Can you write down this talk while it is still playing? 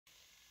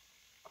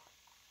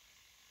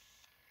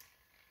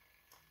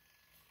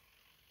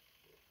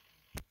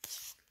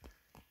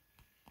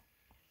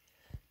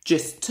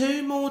Just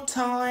 2 more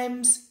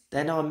times,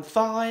 then I'm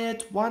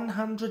fired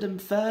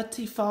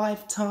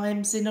 135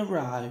 times in a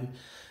row.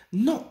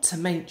 Not to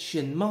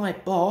mention my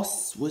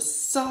boss was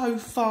so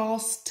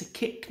fast to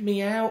kick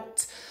me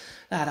out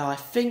that I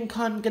think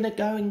I'm going to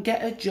go and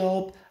get a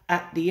job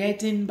at the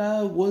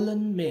Edinburgh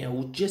Woollen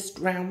Mill just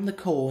round the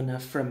corner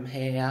from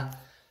here.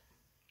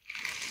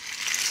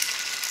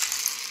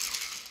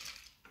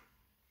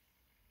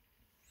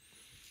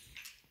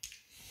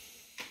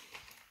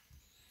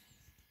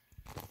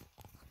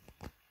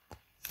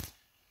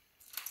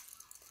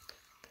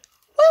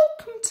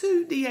 Welcome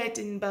to the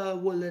Edinburgh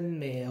Woollen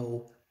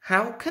Mill.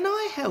 How can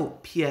I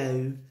help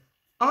you?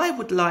 I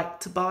would like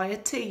to buy a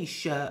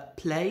t-shirt,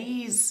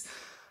 please.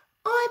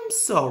 I'm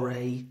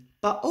sorry,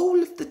 but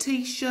all of the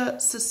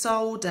t-shirts are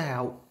sold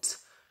out.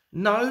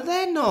 No,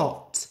 they're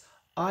not.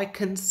 I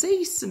can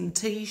see some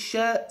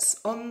t-shirts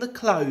on the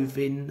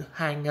clothing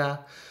hanger.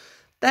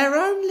 They're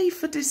only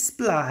for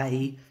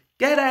display.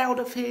 Get out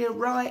of here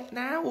right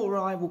now or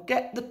I will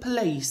get the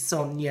police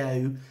on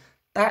you.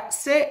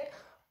 That's it.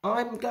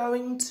 I'm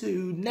going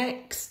to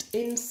next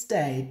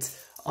instead.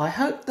 I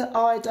hope that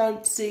I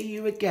don't see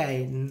you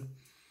again.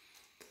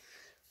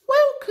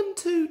 Welcome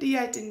to the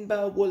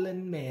Edinburgh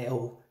Woollen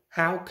Mill.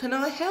 How can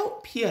I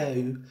help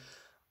you?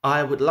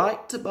 I would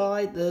like to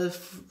buy the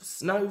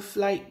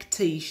snowflake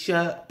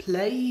t-shirt,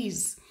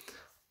 please.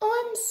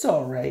 I'm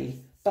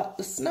sorry, but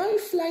the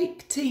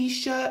snowflake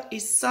t-shirt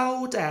is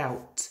sold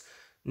out.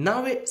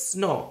 No, it's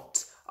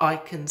not. I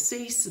can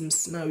see some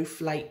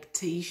snowflake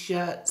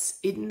t-shirts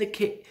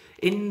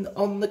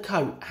on the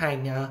coat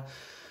hanger.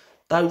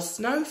 Those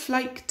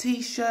snowflake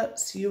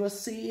t-shirts you are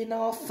seeing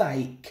are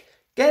fake.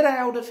 Get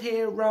out of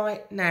here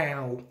right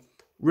now.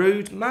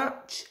 Rude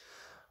much?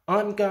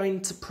 I'm going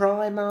to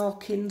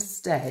Primark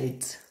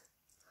instead.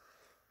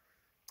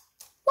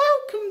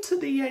 Welcome to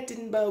the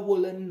Edinburgh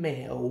Woollen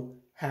Mill.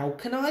 How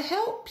can I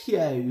help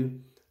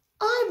you?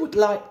 I would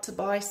like to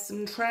buy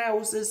some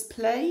trousers,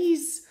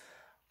 please.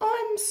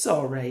 I'm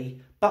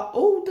sorry, but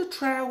all the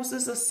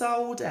trousers are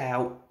sold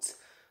out.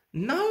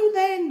 No,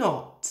 they're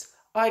not.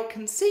 I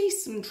can see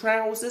some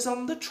trousers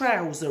on the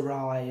trouser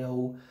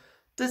aisle.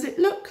 Does it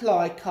look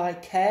like I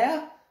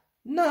care?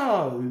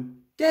 No.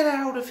 Get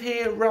out of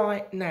here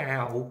right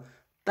now.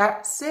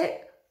 That's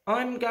it.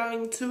 I'm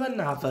going to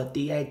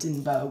the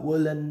Edinburgh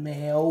Woollen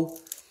Mill.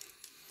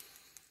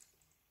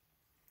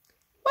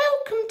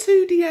 Welcome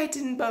to the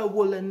Edinburgh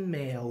Woollen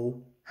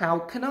Mill. How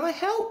can I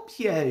help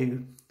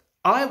you?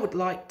 I would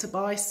like to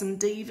buy some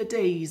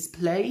DVDs,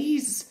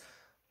 please.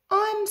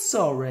 I'm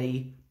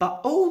sorry,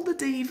 but all the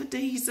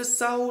DVDs are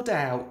sold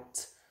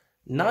out.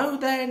 No,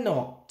 they're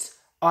not.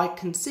 I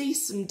can see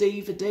some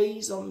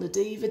DVDs on the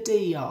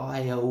DVD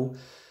aisle.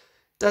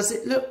 Does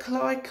it look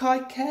like I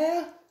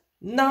care?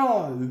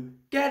 No.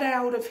 Get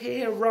out of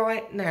here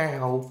right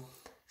now.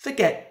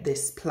 Forget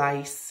this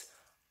place.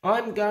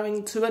 I'm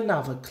going to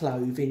another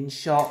clothing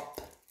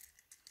shop.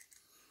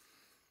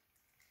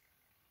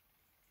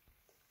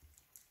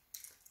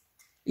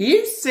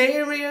 You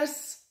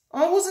serious?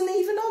 I wasn't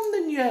even on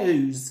the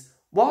news.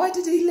 Why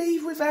did he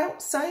leave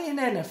without saying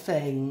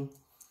anything?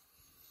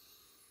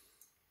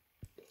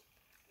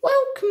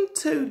 Welcome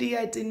to the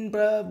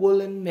Edinburgh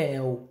Woollen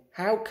Mill.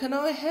 How can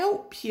I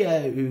help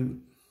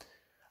you?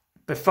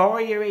 Before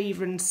you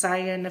even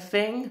say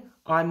anything,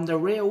 I'm the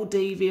real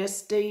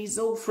Devious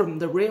Diesel from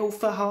the Real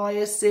For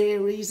Hire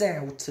series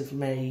out of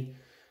me.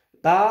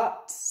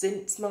 But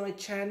since my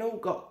channel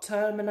got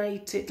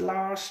terminated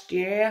last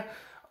year,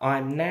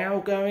 I'm now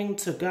going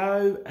to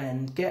go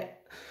and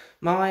get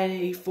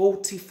my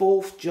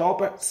 44th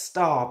job at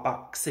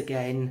Starbucks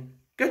again.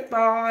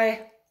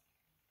 Goodbye.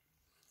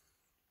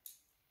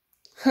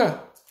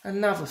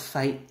 Another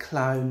fake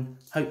clone.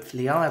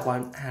 Hopefully I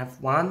won't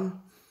have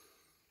one.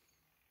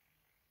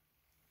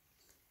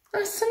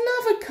 That's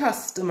another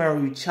customer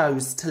who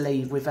chose to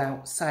leave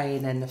without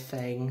saying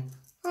anything.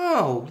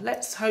 Oh,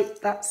 let's hope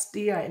that's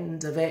the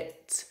end of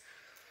it.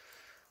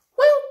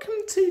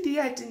 Welcome to the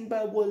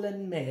Edinburgh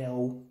Woollen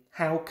Mill.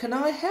 How can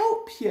I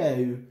help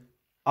you?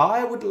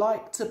 I would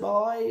like to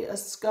buy a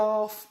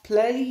scarf,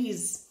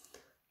 please.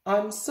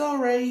 I'm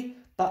sorry,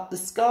 but the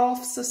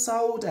scarves are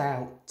sold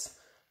out.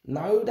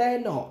 No, they're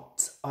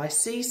not. I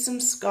see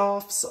some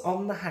scarves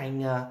on the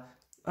hanger.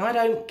 I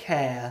don't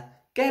care.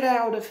 Get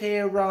out of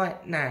here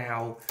right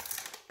now.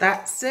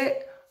 That's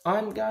it.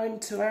 I'm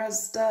going to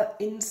Asda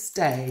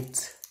instead.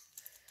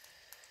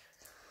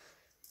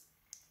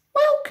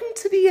 Welcome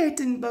to the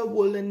Edinburgh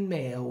Woollen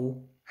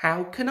Mill.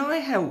 How can I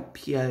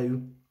help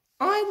you?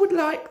 I would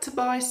like to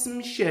buy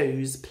some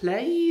shoes,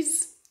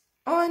 please.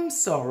 I'm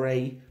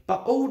sorry,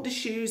 but all the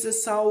shoes are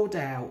sold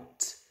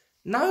out.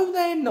 No,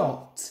 they're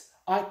not.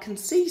 I can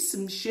see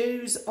some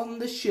shoes on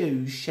the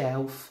shoe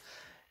shelf.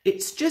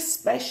 It's just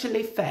special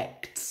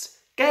effects.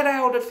 Get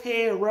out of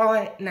here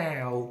right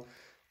now.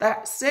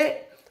 That's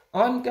it.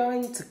 I'm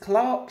going to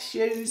Clark's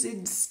Shoes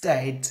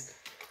instead.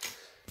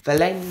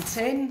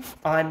 Valentin,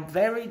 I'm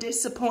very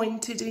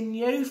disappointed in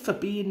you for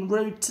being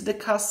rude to the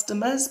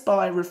customers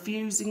by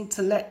refusing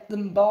to let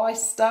them buy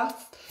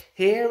stuff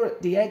here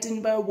at the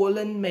Edinburgh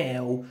Woollen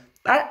Mill.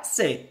 That's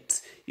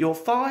it. You're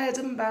fired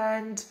and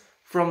banned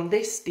from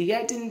the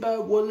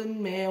Edinburgh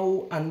Woollen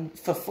Mill and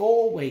for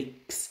 4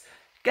 weeks.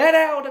 Get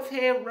out of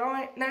here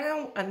right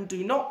now and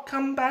do not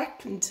come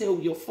back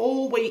until your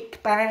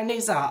 4-week ban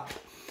is up.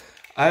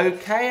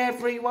 Okay,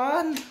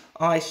 everyone,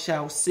 I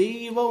shall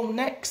see you all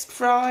next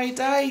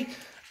Friday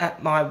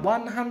at my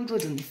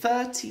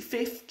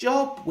 135th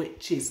job,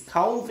 which is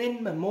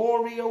Colvin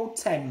Memorial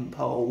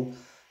Temple.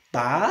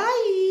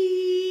 Bye!